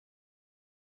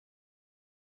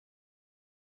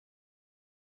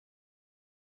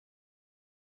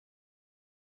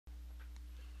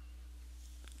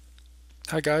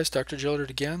Hi guys, Dr. Gillard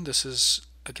again. This is,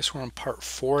 I guess we're on part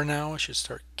 4 now. I should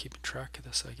start keeping track of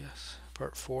this, I guess.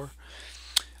 Part 4.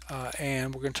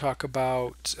 And we're going to talk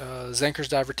about Zenker's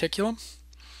diverticulum,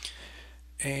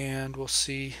 and we'll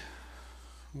see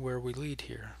where we lead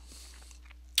here.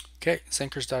 Okay,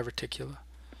 Zenker's diverticula.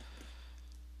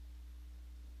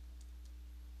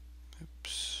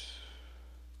 Oops.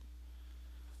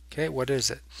 Okay, what is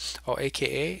it? Oh,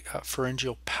 aka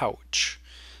pharyngeal pouch.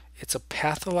 It's a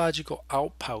pathological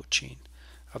outpouching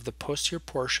of the posterior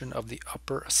portion of the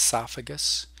upper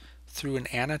esophagus through an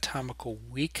anatomical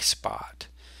weak spot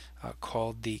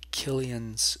called the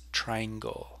Killian's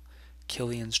triangle.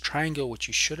 Killian's triangle, which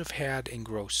you should have had in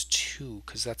gross 2,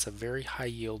 because that's a very high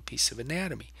yield piece of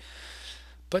anatomy.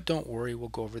 But don't worry, we'll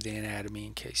go over the anatomy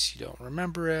in case you don't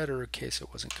remember it or in case it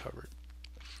wasn't covered.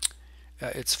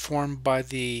 It's formed by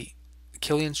the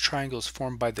Killian's triangle is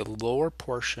formed by the lower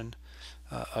portion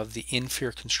of the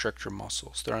inferior constrictor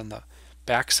muscles. They're on the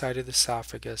back side of the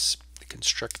esophagus. They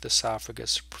constrict the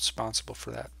esophagus, responsible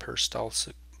for that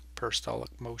peristaltic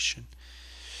motion.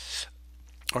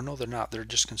 Or no, they're not. They're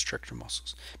just constrictor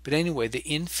muscles. But anyway, the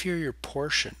inferior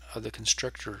portion of the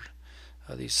constrictor,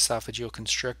 these esophageal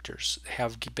constrictors,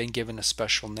 have been given a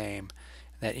special name.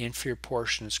 That inferior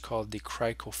portion is called the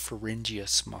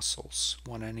cricopharyngeus muscles,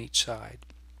 one on each side.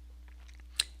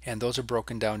 And those are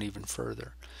broken down even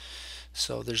further.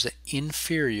 So there's the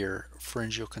inferior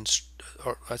pharyngeal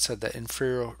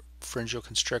inferior pharyngeal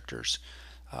constrictors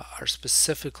are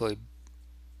specifically,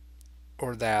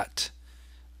 or that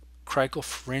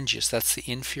cricopharyngeus, that's the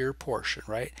inferior portion,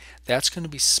 right? That's going to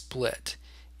be split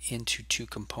into two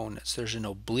components. There's an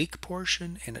oblique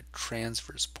portion and a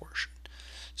transverse portion.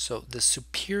 So the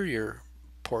superior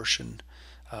portion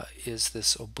is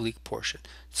this oblique portion.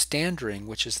 Standarding,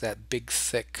 which is that big,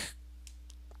 thick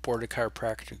Board of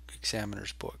Chiropractic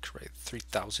Examiner's book, right?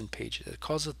 3,000 pages. It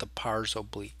calls it the pars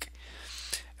oblique.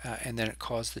 And then it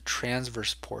calls the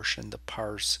transverse portion the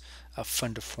pars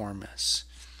fundiformis.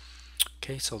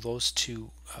 Okay, so those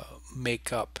two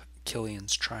make up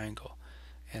Killian's triangle.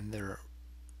 And they're,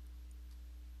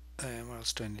 and what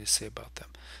else do I need to say about them?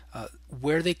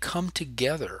 Where they come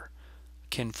together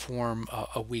can form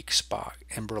a weak spot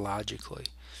embryologically.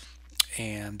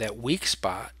 And that weak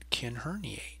spot can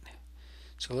herniate.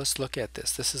 So let's look at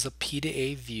this. This is a P to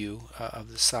A view of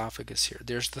the esophagus here.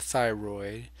 There's the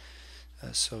thyroid.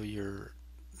 So your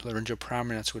laryngeal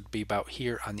prominence would be about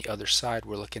here on the other side.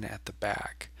 We're looking at the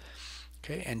back.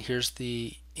 Okay, and here's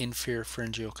the inferior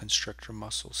pharyngeal constrictor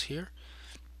muscles here.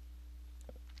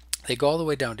 They go all the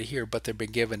way down to here, but they've been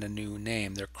given a new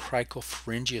name. They're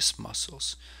cricopharyngeus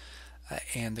muscles.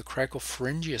 And the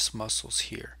cricopharyngeus muscles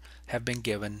here have been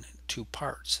given two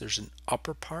parts. There's an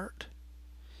upper part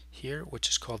here, which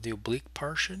is called the oblique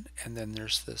portion, and then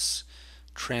there's this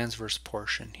transverse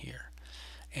portion here.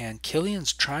 And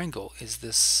Killian's triangle is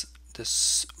this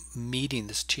meeting,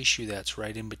 this tissue that's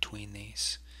right in between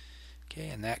these. Okay,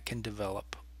 and that can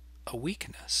develop a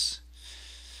weakness.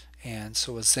 And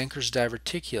so with Zenker's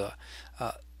diverticula,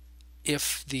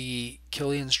 if the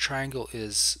Killian's triangle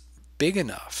is big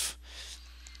enough,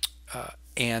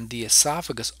 and the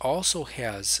esophagus also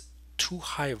has too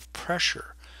high of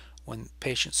pressure when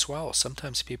patients swallow.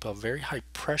 Sometimes people have very high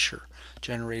pressure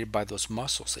generated by those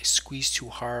muscles. They squeeze too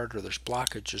hard, or there's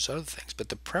blockages, other things, but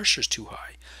the pressure is too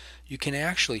high. You can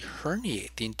actually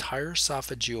herniate the entire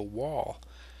esophageal wall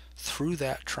through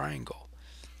that triangle.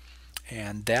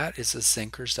 And that is a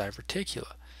Zenker's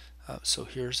diverticula. So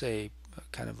here's a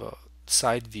kind of a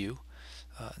side view.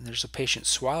 And there's a patient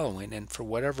swallowing, and for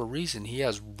whatever reason he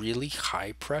has really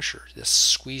high pressure. This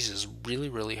squeezes really,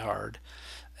 really hard,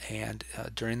 and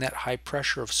during that high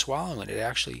pressure of swallowing, it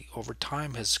actually over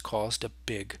time has caused a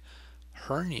big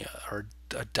hernia, or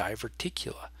a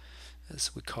diverticula,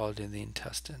 as we call it in the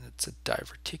intestine. It's a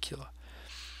diverticula.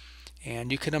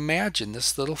 And you can imagine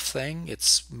this little thing,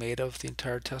 it's made of the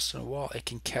entire intestinal wall. It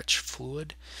can catch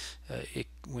fluid.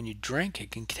 When you drink, it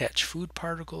can catch food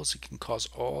particles. It can cause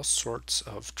all sorts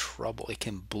of trouble. It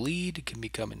can bleed. It can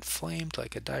become inflamed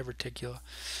like a diverticula.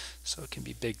 So it can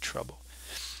be big trouble.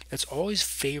 It always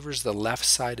favors the left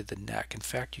side of the neck. In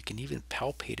fact, you can even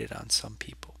palpate it on some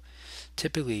people.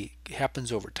 Typically, it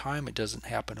happens over time. It doesn't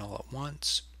happen all at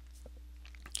once.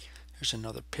 Here's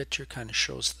another picture, kind of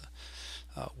shows the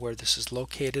where this is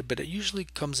located, but it usually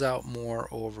comes out more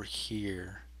over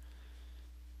here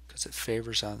because it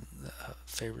favors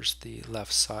the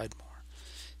left side more.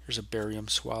 Here's a barium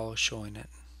swallow showing it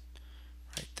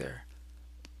right there.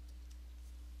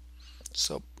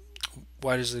 So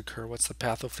why does it occur? What's the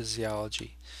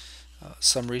pathophysiology?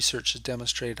 Some research has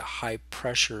demonstrated high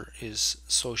pressure is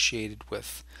associated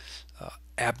with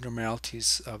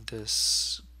abnormalities of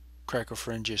this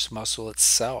cricopharyngeus muscle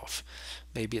itself.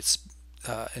 Maybe it's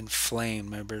inflamed,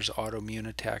 maybe there's an autoimmune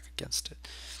attack against it,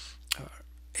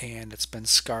 and it's been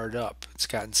scarred up, it's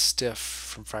gotten stiff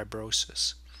from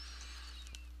fibrosis.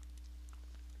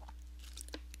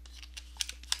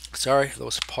 Sorry,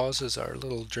 those pauses are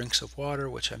little drinks of water,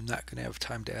 which I'm not going to have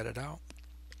time to edit out.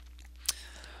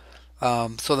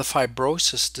 So the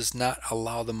fibrosis does not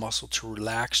allow the muscle to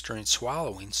relax during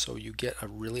swallowing, so you get a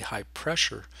really high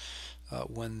pressure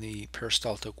when the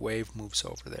peristaltic wave moves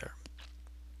over there.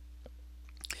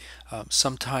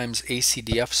 Sometimes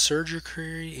ACDF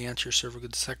surgery, anterior cervical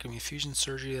discectomy fusion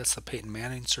surgery, that's the Peyton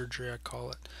Manning surgery I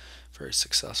call it, very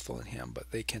successful in him,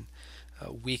 but they can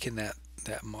weaken that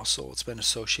muscle. It's been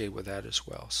associated with that as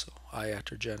well, so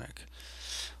iatrogenic.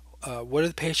 What are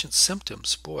the patient's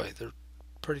symptoms? Boy, they're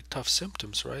pretty tough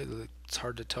symptoms, right? It's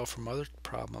hard to tell from other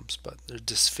problems, but there's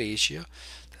dysphagia,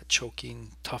 that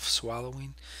choking, tough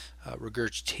swallowing,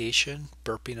 regurgitation,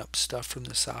 burping up stuff from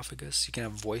the esophagus. You can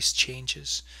have voice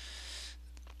changes,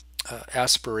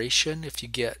 aspiration. If you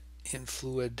get in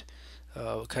fluid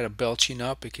kind of belching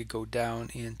up, it could go down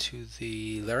into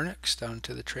the larynx, down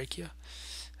to the trachea.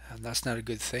 And that's not a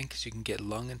good thing because you can get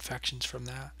lung infections from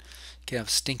that. You can have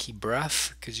stinky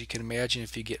breath because you can imagine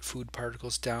if you get food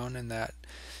particles down in that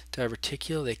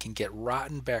diverticula, they can get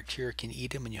rotten bacteria, can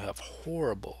eat them, and you have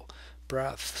horrible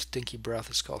breath. Stinky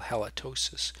breath is called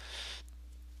halitosis.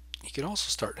 You can also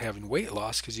start having weight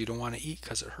loss because you don't want to eat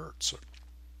because it hurts.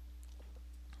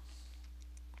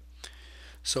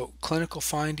 So clinical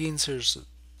findings, there's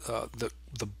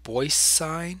the Boyce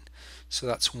sign. So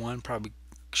that's one, probably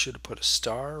should have put a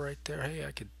star right there. Hey,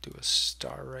 I could do a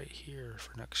star right here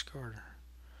for next quarter.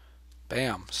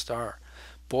 Bam, star.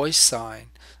 Boyce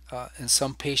sign. In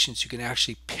some patients, you can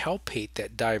actually palpate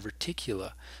that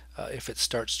diverticula if it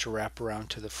starts to wrap around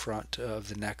to the front of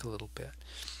the neck a little bit.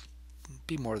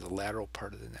 Be more the lateral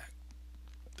part of the neck.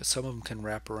 But some of them can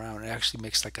wrap around. It actually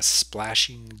makes like a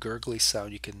splashing, gurgly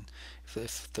sound. You can,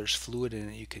 if there's fluid in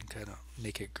it, you can kind of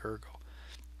make it gurgle.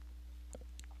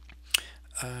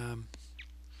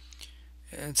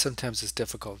 And sometimes it's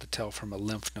difficult to tell from a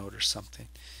lymph node or something.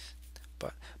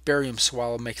 But barium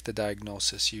swallow makes the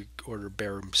diagnosis. You order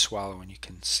barium swallow and you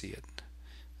can see it.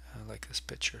 Like this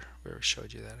picture. We already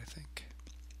showed you that, I think.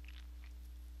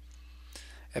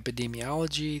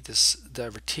 Epidemiology, this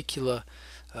diverticula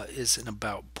is in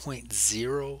about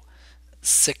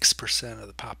 0.06% of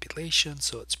the population,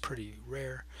 so it's pretty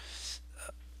rare.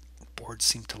 Boards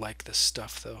seem to like this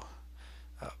stuff though.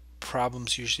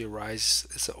 Problems usually arise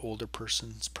as an older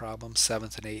person's problem,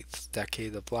 7th and 8th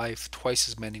decade of life. Twice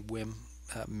as many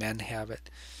men have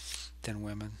it than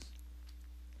women.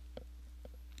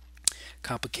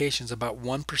 Complications, about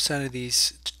 1% of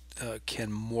these can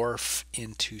morph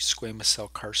into squamous cell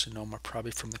carcinoma,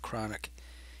 probably from the chronic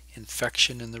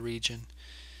infection in the region.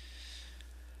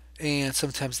 And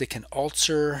sometimes they can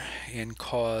ulcer and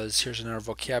cause, here's another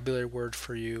vocabulary word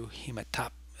for you,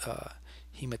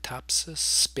 hematopsis,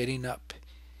 spitting up,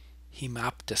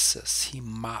 hemoptysis,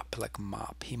 like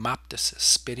mop, hemoptysis,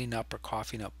 spitting up or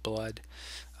coughing up blood.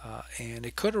 And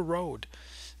it could erode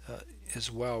as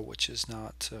well, which is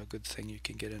not a good thing. You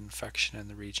can get an infection in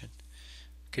the region.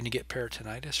 Can you get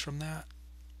peritonitis from that?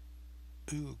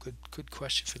 Ooh, good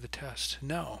question for the test.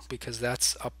 No, because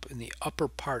that's up in the upper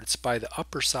part. It's by the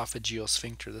upper esophageal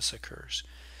sphincter this occurs.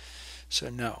 So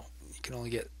no, you can only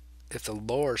get, if the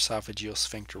lower esophageal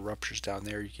sphincter ruptures down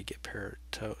there, you could get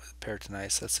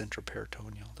peritonitis. That's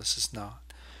intraperitoneal. This is not.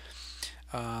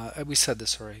 We said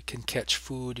this already. Can catch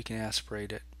food. You can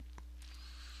aspirate it.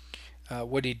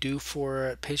 What do you do for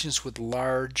it? Patients with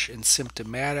large and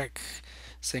symptomatic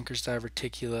Zenker's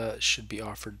diverticula should be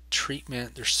offered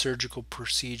treatment. There's surgical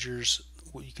procedures.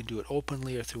 You can do it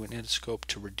openly or through an endoscope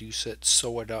to reduce it,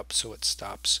 sew it up so it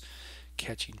stops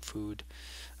catching food.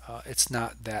 It's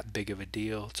not that big of a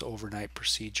deal. It's an overnight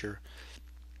procedure.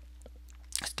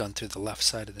 It's done through the left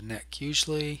side of the neck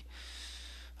usually.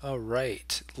 All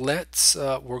right,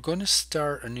 we're going to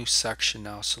start a new section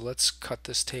now, so let's cut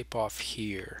this tape off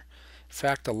here. In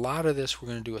fact, a lot of this we're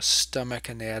going to do a stomach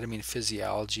anatomy and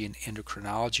physiology and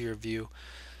endocrinology review.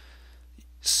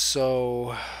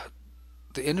 So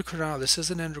this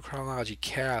is an endocrinology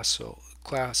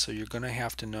class, so you're going to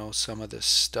have to know some of this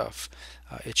stuff.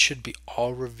 It should be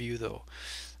all review though,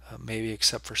 maybe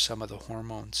except for some of the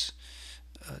hormones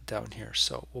down here.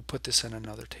 So we'll put this in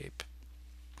another tape.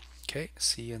 Okay,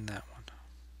 see you in that one.